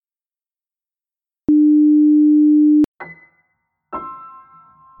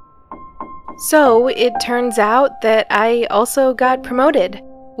So it turns out that I also got promoted,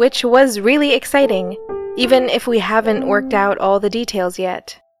 which was really exciting, even if we haven't worked out all the details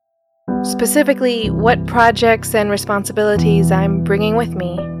yet. Specifically, what projects and responsibilities I'm bringing with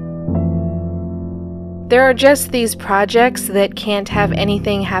me. There are just these projects that can't have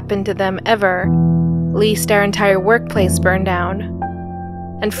anything happen to them ever, lest our entire workplace burn down.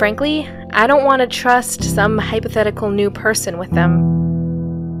 And frankly, I don't want to trust some hypothetical new person with them.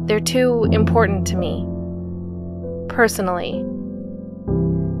 They're too important to me. Personally.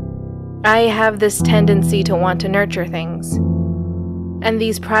 I have this tendency to want to nurture things. And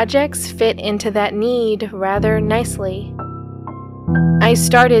these projects fit into that need rather nicely. I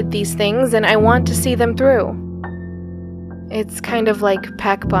started these things and I want to see them through. It's kind of like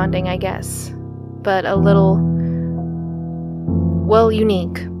pack bonding, I guess, but a little, well,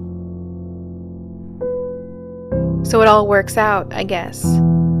 unique. So it all works out, I guess.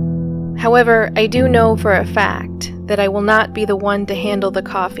 However, I do know for a fact that I will not be the one to handle the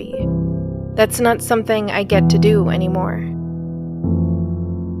coffee. That's not something I get to do anymore.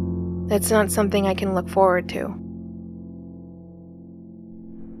 That's not something I can look forward to.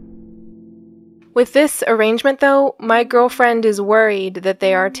 With this arrangement, though, my girlfriend is worried that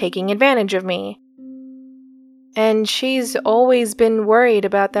they are taking advantage of me. And she's always been worried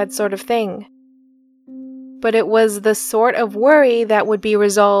about that sort of thing. But it was the sort of worry that would be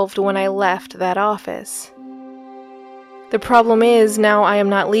resolved when I left that office. The problem is, now I am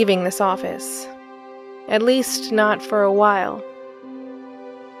not leaving this office. At least not for a while.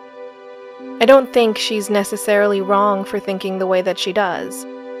 I don't think she's necessarily wrong for thinking the way that she does.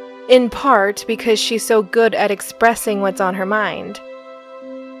 In part because she's so good at expressing what's on her mind.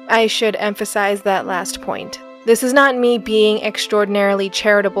 I should emphasize that last point. This is not me being extraordinarily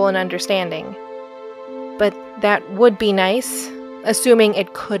charitable and understanding. But that would be nice, assuming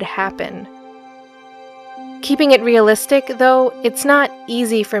it could happen. Keeping it realistic, though, it's not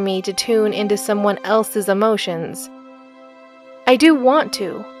easy for me to tune into someone else's emotions. I do want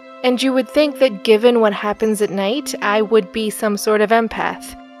to, and you would think that given what happens at night, I would be some sort of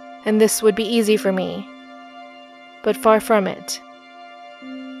empath, and this would be easy for me. But far from it.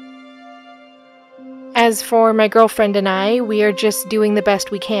 As for my girlfriend and I, we are just doing the best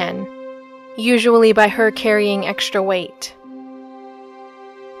we can, usually by her carrying extra weight.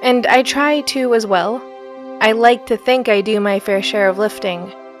 And I try to as well. I like to think I do my fair share of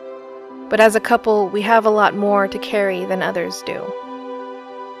lifting, but as a couple, we have a lot more to carry than others do.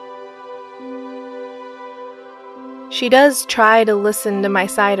 She does try to listen to my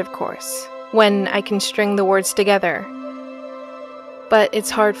side, of course, when I can string the words together, but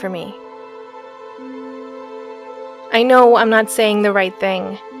it's hard for me. I know I'm not saying the right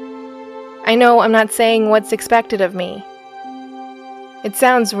thing. I know I'm not saying what's expected of me. It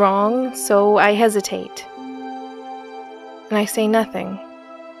sounds wrong, so I hesitate. And I say nothing.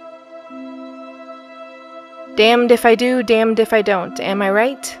 Damned if I do, damned if I don't. Am I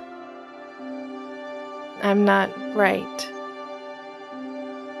right? I'm not right.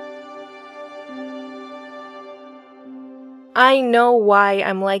 I know why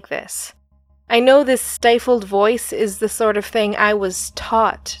I'm like this. I know this stifled voice is the sort of thing I was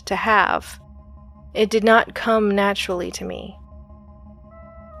taught to have. It did not come naturally to me.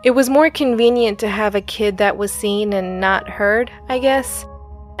 It was more convenient to have a kid that was seen and not heard, I guess,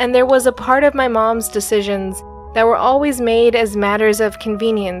 and there was a part of my mom's decisions that were always made as matters of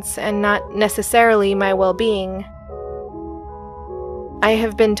convenience and not necessarily my well-being. I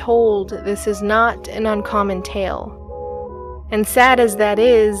have been told this is not an uncommon tale. And sad as that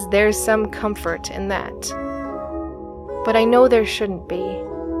is, there's some comfort in that. But I know there shouldn't be.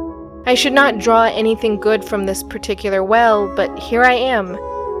 I should not draw anything good from this particular well, but here I am,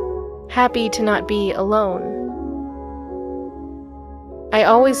 happy to not be alone. I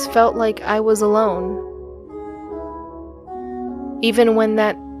always felt like I was alone. Even when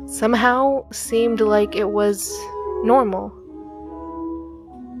that somehow seemed like it was normal.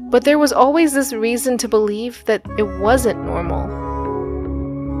 But there was always this reason to believe that it wasn't normal.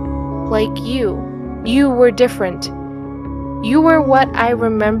 Like you. You were different. You were what I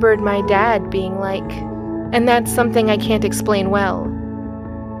remembered my dad being like, and that's something I can't explain well.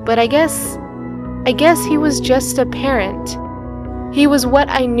 But I guess he was just a parent. He was what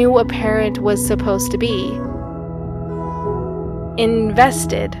I knew a parent was supposed to be.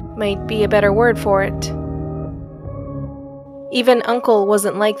 Invested might be a better word for it. Even Uncle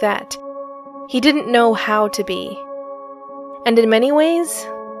wasn't like that. He didn't know how to be. And in many ways,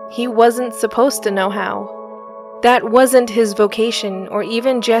 he wasn't supposed to know how. That wasn't his vocation or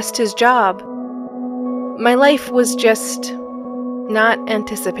even just his job. My life was just not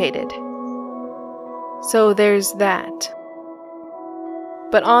anticipated. So there's that.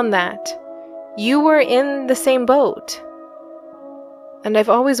 But on that, you were in the same boat. And I've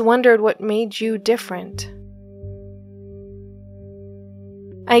always wondered what made you different.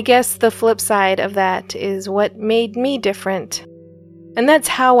 I guess the flip side of that is what made me different. And that's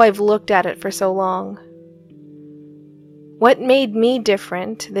how I've looked at it for so long. What made me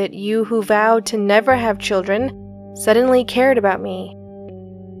different that you who vowed to never have children suddenly cared about me?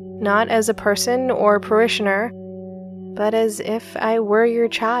 Not as a person or parishioner, but as if I were your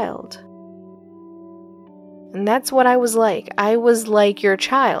child. And that's what I was like. I was like your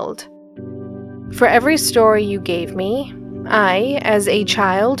child. For every story you gave me, I, as a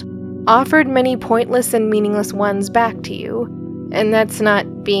child, offered many pointless and meaningless ones back to you, and that's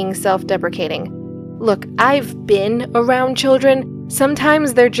not being self-deprecating. Look, I've been around children.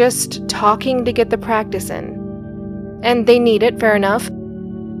 Sometimes they're just talking to get the practice in. And they need it, fair enough.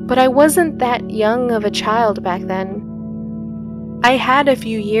 But I wasn't that young of a child back then. I had a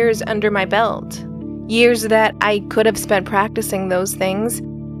few years under my belt. Years that I could have spent practicing those things.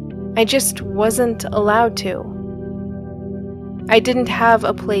 I just wasn't allowed to. I didn't have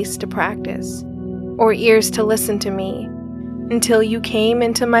a place to practice, or ears to listen to me, until you came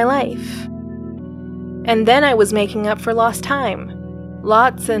into my life. And then I was making up for lost time.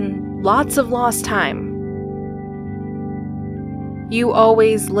 Lots and lots of lost time. You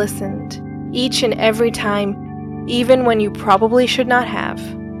always listened, each and every time, even when you probably should not have.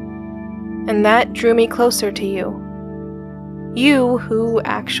 And that drew me closer to you. You who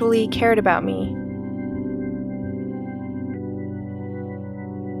actually cared about me.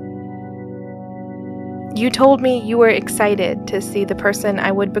 You told me you were excited to see the person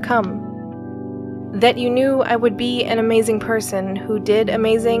I would become. That you knew I would be an amazing person who did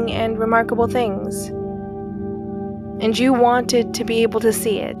amazing and remarkable things. And you wanted to be able to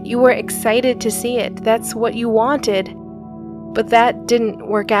see it. You were excited to see it. That's what you wanted. But that didn't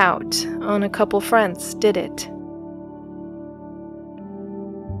work out on a couple fronts, did it?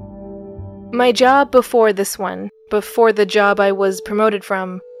 My job before this one, before the job I was promoted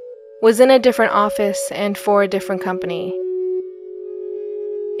from, was in a different office and for a different company.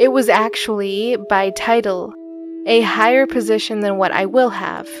 It was actually, by title, a higher position than what I will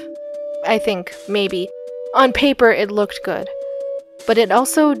have. I think, maybe. On paper, it looked good. But it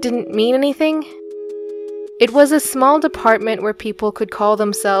also didn't mean anything. It was a small department where people could call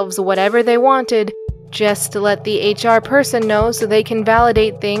themselves whatever they wanted, just to let the HR person know so they can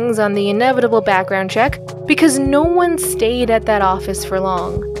validate things on the inevitable background check, because no one stayed at that office for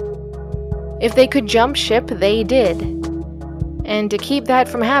long. If they could jump ship, they did. And to keep that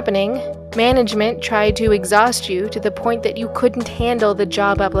from happening, management tried to exhaust you to the point that you couldn't handle the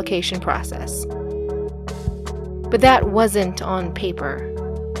job application process. But that wasn't on paper.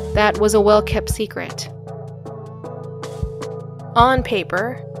 That was a well-kept secret. On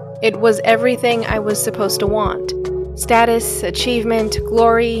paper, it was everything I was supposed to want. Status, achievement,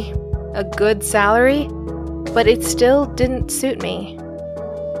 glory, a good salary, but it still didn't suit me.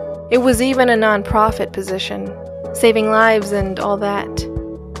 It was even a non-profit position, saving lives and all that.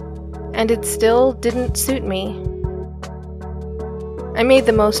 And it still didn't suit me. I made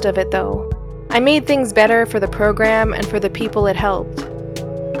the most of it, though. I made things better for the program and for the people it helped.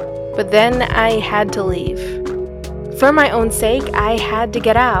 But then I had to leave. For my own sake, I had to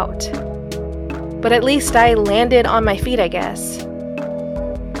get out. But at least I landed on my feet, I guess.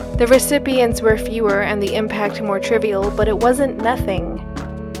 The recipients were fewer and the impact more trivial, but it wasn't nothing.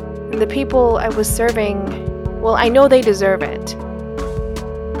 And the people I was serving, well, I know they deserve it.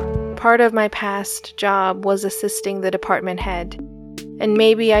 Part of my past job was assisting the department head. And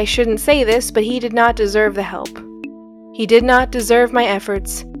maybe I shouldn't say this, but he did not deserve the help. He did not deserve my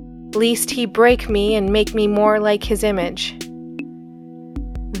efforts. Least he break me and make me more like his image.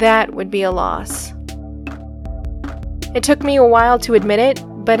 That would be a loss. It took me a while to admit it,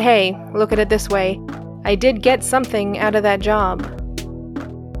 but hey, look at it this way. I did get something out of that job.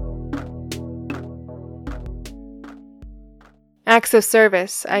 Acts of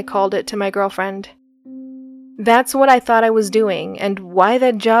service, I called it to my girlfriend. That's what I thought I was doing, and why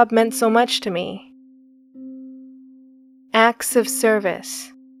that job meant so much to me. Acts of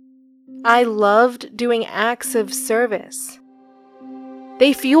service. I loved doing acts of service.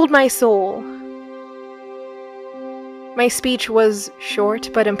 They fueled my soul. My speech was short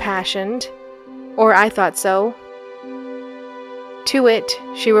but impassioned, or I thought so. To it,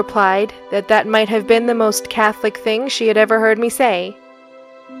 she replied that might have been the most Catholic thing she had ever heard me say.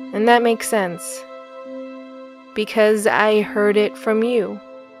 And that makes sense. Because I heard it from you.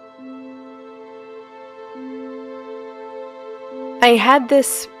 I had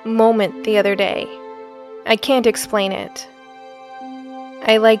this moment the other day. I can't explain it.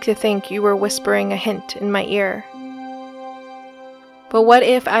 I like to think you were whispering a hint in my ear. But what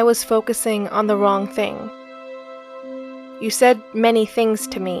if I was focusing on the wrong thing? You said many things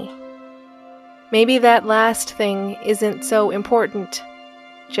to me. Maybe that last thing isn't so important,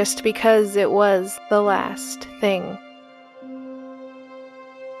 just because it was the last thing.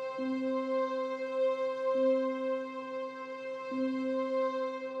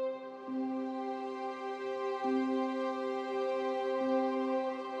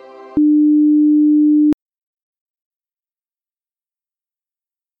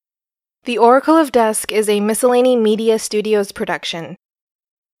 The Oracle of Dusk is a Miscellany Media Studios production.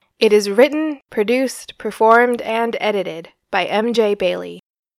 It is written, produced, performed, and edited by MJ Bailey,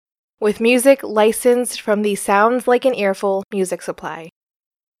 with music licensed from the Sounds Like an Earful music supply.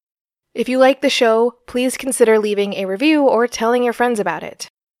 If you like the show, please consider leaving a review or telling your friends about it.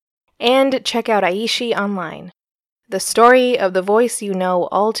 And check out Aishi online, the story of the voice you know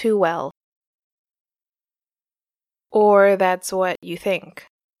all too well. Or that's what you think.